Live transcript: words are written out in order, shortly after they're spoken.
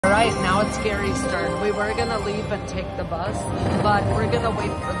right, now it's Gary's turn. We were gonna leave and take the bus, but we're gonna wait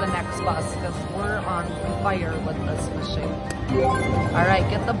for the next bus because we're on fire with this machine. All right,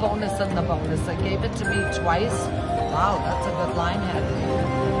 get the bonus and the bonus. It gave it to me twice. Wow, that's a good line head.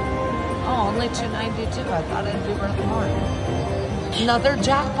 Oh, only $2.92. I thought it'd be worth more. Another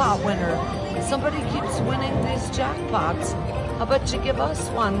jackpot winner. Somebody keeps winning these jackpots. How about you give us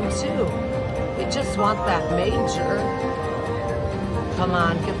one too? We just want that major. Come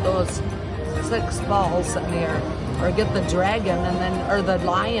on, get those 6 balls in here. Or get the dragon and then, or the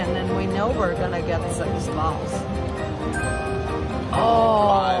lion, and we know we're gonna get 6 balls.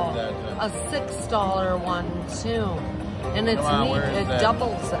 Oh, a $6 one too. And it's neat, it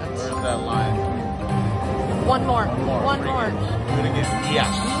doubles it. Where's that line? One more.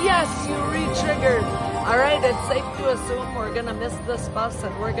 Yes. Yes, you re-triggered. All right, it's safe to assume we're gonna miss this bus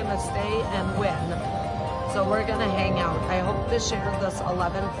and we're gonna stay and win. So we're gonna hang out. I hope to share this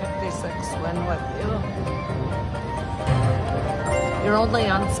 1156 win with you. You're only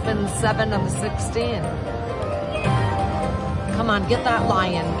on spin 7 of 16. Come on, get that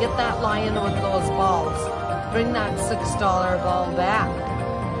lion. Get that lion with those balls. Bring that $6 ball back.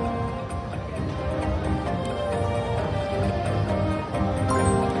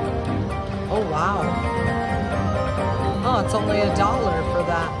 Oh, wow. Oh, it's only $1 for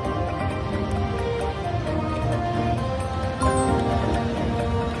that.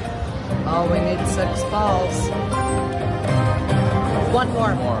 Oh, we need 6 balls. One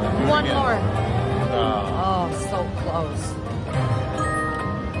more. One more. Oh, so close.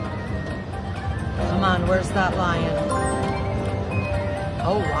 Come on, where's that lion?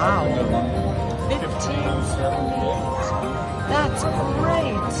 Oh, wow. 1578. That's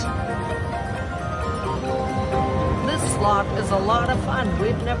great. This slot is a lot of fun.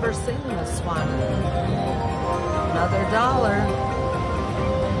 We've never seen this one. Another $1.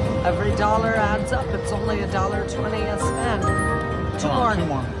 Every dollar adds up. It's only $1.20 a spin. Two more.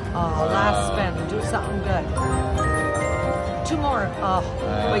 Oh, last spin. Do something good. 2 more. Oh,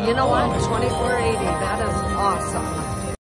 but you know what? $24.80. That is awesome.